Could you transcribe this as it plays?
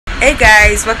Hey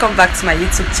guys, welcome back to my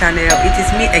YouTube channel. It is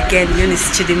me again,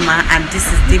 Dimma, and this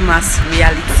is Dimma's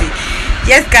reality.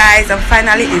 Yes guys, I'm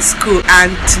finally in school and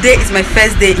today is my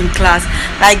first day in class.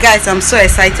 Like guys, I'm so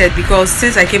excited because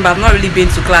since I came back, I've not really been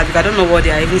to class because I don't know what they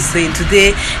are even saying.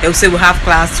 Today they will say we have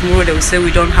class, tomorrow they will say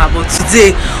we don't have, but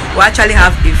today we actually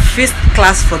have a first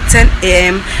class for 10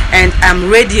 a.m. and I'm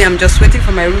ready. I'm just waiting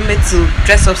for my roommate to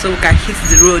dress up so we can hit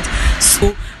the road.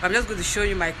 So I'm just going to show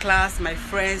you my class, my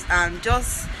friends, and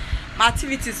just my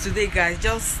activities today guys.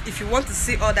 Just if you want to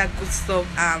see all that good stuff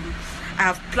I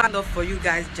have planned up for you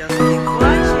guys, just keep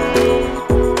watching.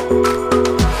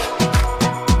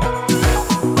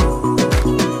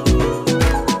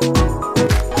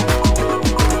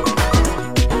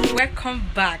 Welcome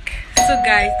back. So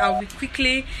guys, I will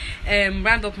quickly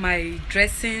round up my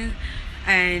dressing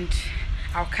and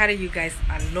I'll carry you guys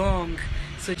along,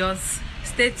 so just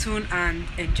stay tuned and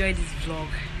enjoy this vlog.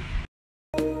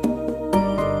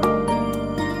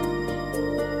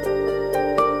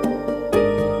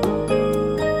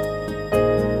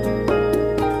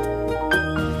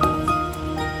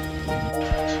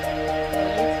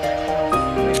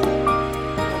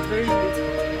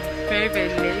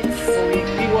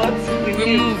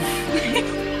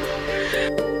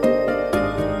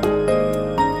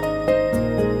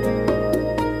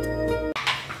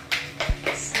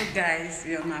 Guys,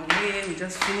 we're on my way. We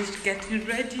just finished getting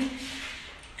ready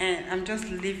and I'm just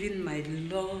leaving my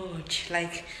lodge.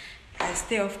 Like, I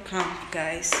stay off camp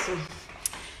guys, so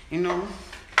you know,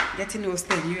 getting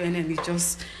hosted in UNN is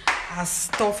just as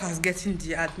tough as getting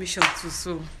the admission too.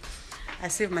 So I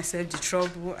save myself the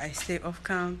trouble. I stay off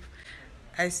camp.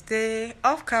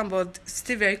 But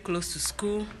still very close to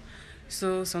school,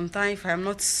 so sometimes if I'm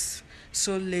not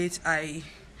so late, I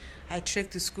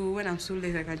trek to school. When I'm so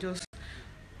late, I can just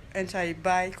enter a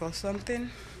bike or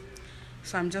something.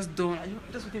 So I'm just done. I'm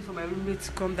just waiting for my roommate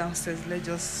to come downstairs. Let's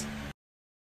just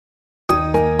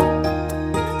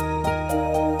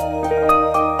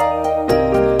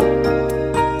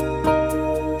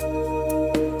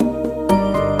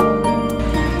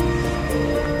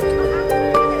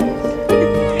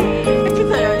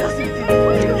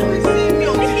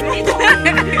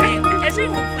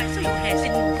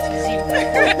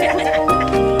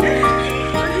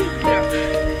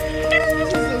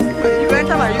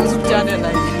my YouTube channel,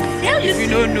 like, if you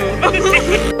don't know.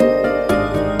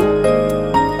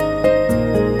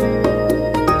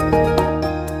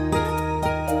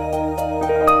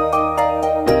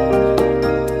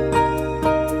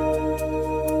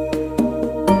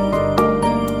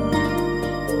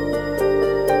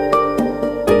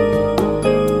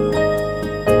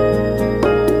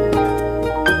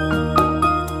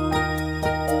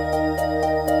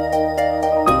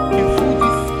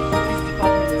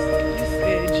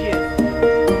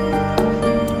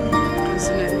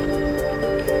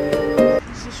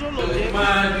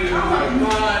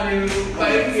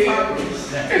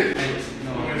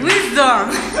 Wisdom.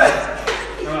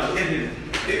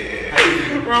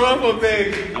 Mama for beg.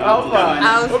 How far?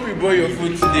 I hope you bought your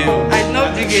food today. I did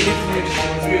not bring any food.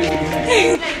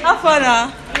 How far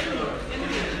now?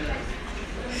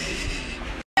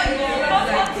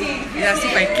 Yeah, as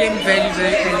if I came very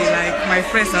early. Like, my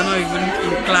friends are not even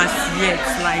in class yet.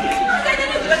 Like,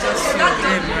 just see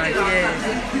them right here.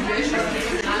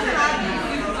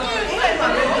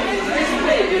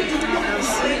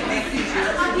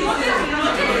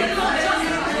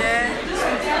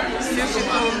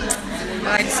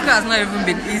 Like, school has not even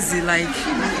been easy. Like,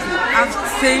 I've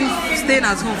staying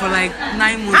at home for like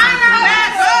 9 months.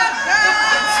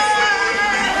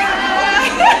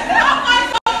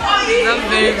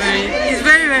 It's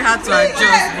very hard to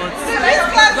adjust, but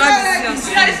God is your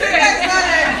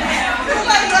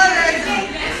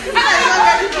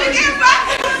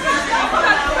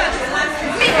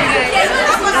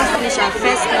finish our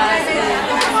first class.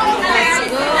 Let's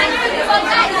go.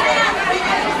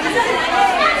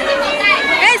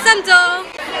 Hey Santo.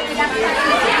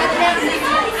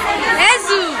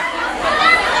 Ezu.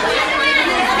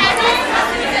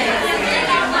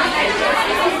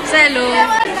 Say hello.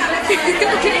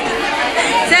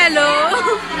 Say hello.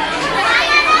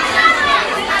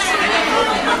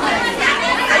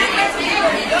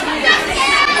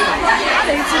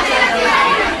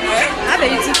 I have a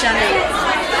YouTube channel.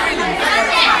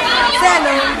 Say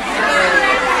hello.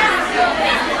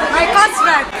 My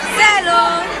contract. Say hello.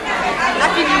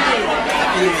 Happy New Year.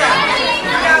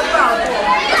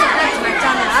 That's my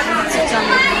channel. I have a YouTube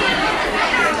channel.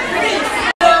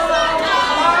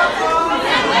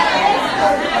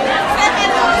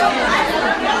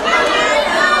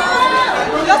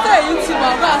 Just a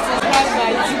YouTuber, go and subscribe to my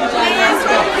YouTube channel.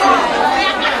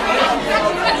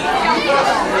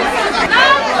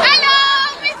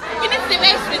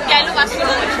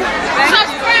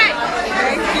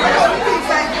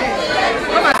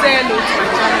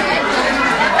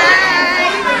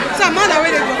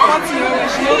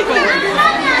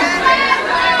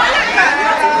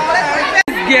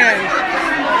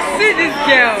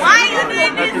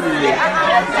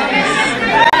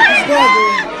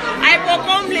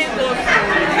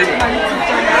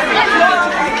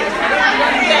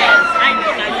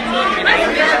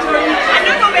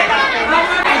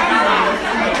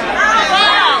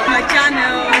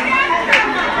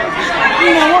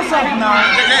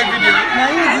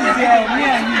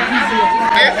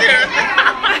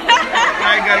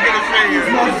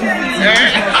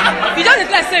 You just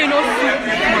declare say you know food.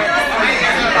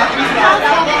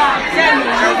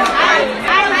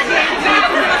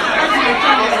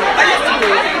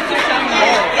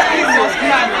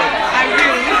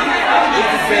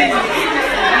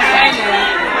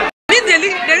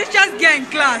 The richest girl in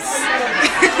class.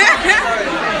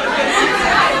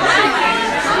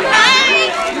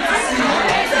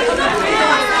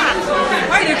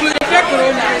 Why you do the fake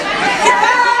corona?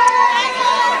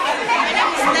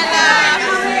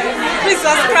 Please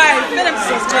subscribe. Tell them to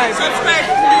subscribe. Subscribe,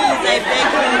 please. I beg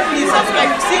you. Please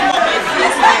subscribe. See more my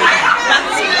face like back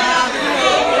to back.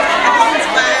 Account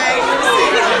by.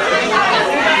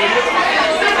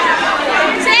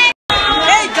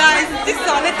 Hey guys, this is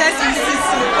our latest Mrs.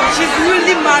 She's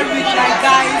newly married, like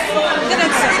guys. Tell them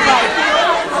to subscribe.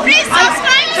 Please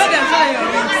subscribe. Show them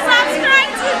your links.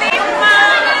 Subscribe to Dimma.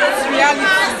 It's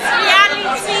reality.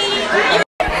 Reality.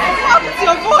 Up to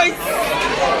your voice.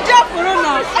 Drop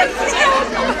corona.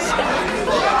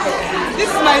 This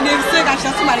is my namesake and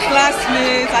she's my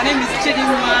classmate. Her name is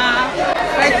Dimma.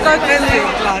 Like third grade in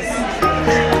class.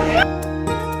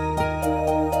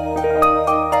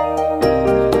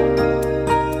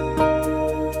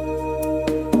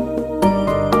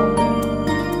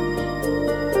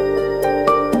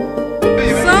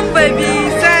 Baby,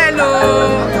 say hello.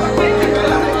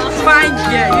 Fine,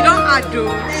 yeah. You don't add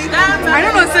though. I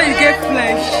don't know, say you get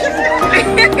flesh.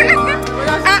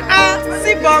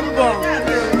 See bumbo.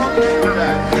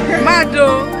 Mado.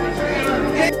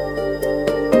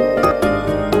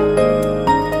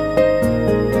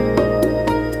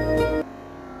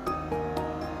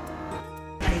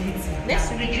 Let's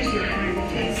reduce your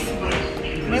face.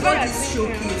 All this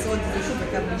showcase, all this show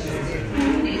better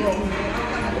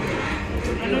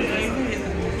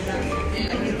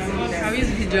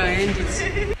video and end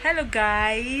it. Hello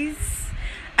guys,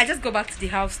 I just go back to the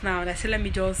house now and I say let me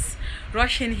just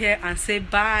rush in here and say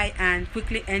bye and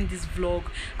quickly end this vlog.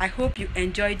 I hope you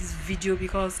enjoyed this video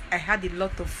because I had a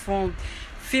lot of fun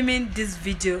filming this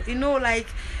video. You know, like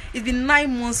it's been 9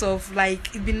 months of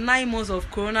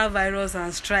coronavirus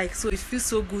and strike, so it feels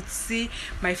so good to see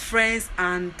my friends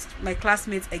and my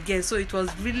classmates again. So it was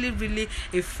really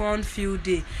a fun few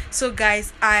days. So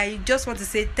guys, I just want to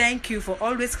say thank you for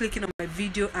always clicking on my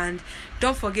video, and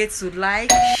don't forget to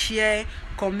like, share,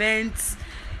 comment,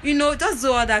 you know, just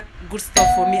do all that good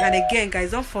stuff for me. And again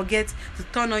guys, don't forget to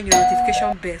turn on your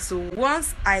notification bell, so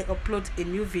once I upload a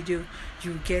new video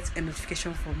you get a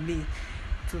notification from me.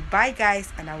 So bye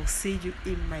guys, and I will see you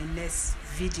in my next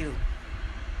video.